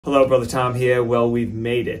Hello, Brother Tom here. Well, we've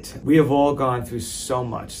made it. We have all gone through so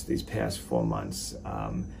much these past 4 months.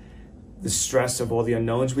 The stress of all the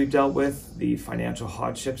unknowns we've dealt with, the financial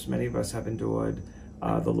hardships many of us have endured,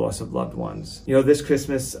 the loss of loved ones. You know, this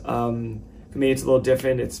Christmas, for me, it's a little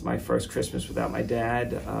different. It's my first Christmas without my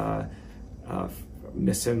dad.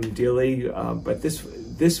 Miss him dearly, but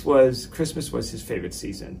Christmas was his favorite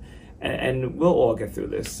season. And we'll all get through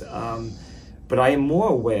this. But I am more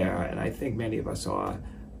aware, and I think many of us are,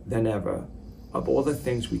 than ever, of all the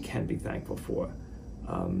things we can be thankful for.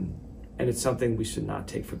 And it's something we should not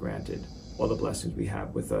take for granted, all the blessings we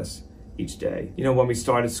have with us each day. You know, when we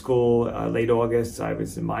started school late August, I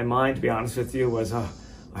was, in my mind, to be honest with you, was, I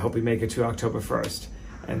hope we make it to October 1st.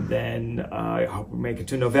 And then I hope we make it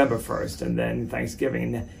to November 1st, and then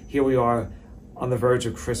Thanksgiving. And here we are on the verge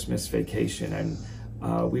of Christmas vacation,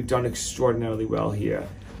 and we've done extraordinarily well here.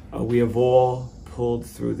 We have all pulled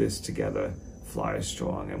through this together, fly us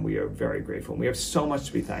strong, and we are very grateful. And we have so much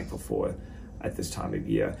to be thankful for at this time of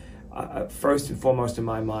year. First and foremost in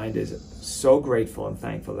my mind is so grateful and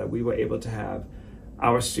thankful that we were able to have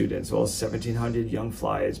our students, all 1,700 young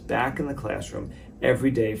flyers, back in the classroom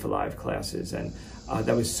every day for live classes. And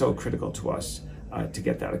that was so critical to us to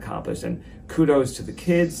get that accomplished. And kudos to the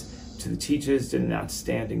kids, to the teachers, did an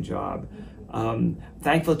outstanding job.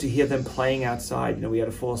 Thankful to hear them playing outside. You know, we had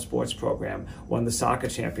a fall sports program, won the soccer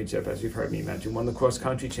championship, as you've heard me mention, won the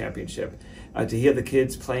cross-country championship. To hear the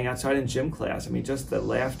kids playing outside in gym class, I mean, just the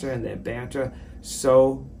laughter and their banter,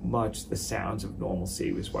 so much the sounds of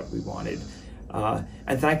normalcy was what we wanted.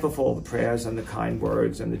 And thankful for all the prayers and the kind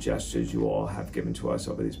words and the gestures you all have given to us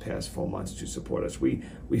over these past 4 months to support us.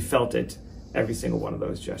 We felt it, every single one of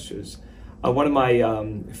those gestures. One of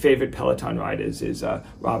my favorite Peloton riders is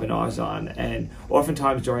Robin Arzon, and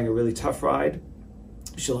oftentimes during a really tough ride,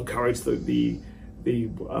 she'll encourage the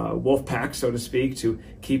wolf pack, so to speak, to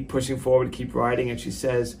keep pushing forward, keep riding, and she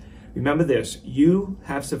says, remember this, you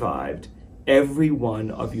have survived every one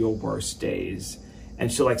of your worst days.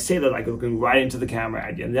 And she'll say that looking right into the camera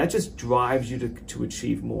at you, and that just drives you to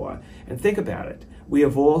achieve more. And think about it, we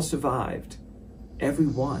have all survived every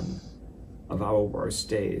one of our worst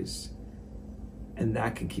days. And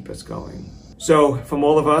that can keep us going. So from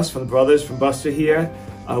all of us, from the brothers, from Buster here,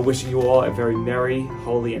 wishing you all a very merry,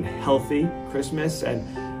 holy, and healthy Christmas. And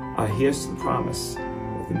here's the promise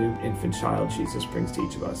that the new infant child Jesus brings to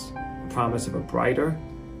each of us. The promise of a brighter,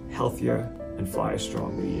 healthier, and fly a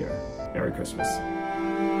strong new year. Merry Christmas.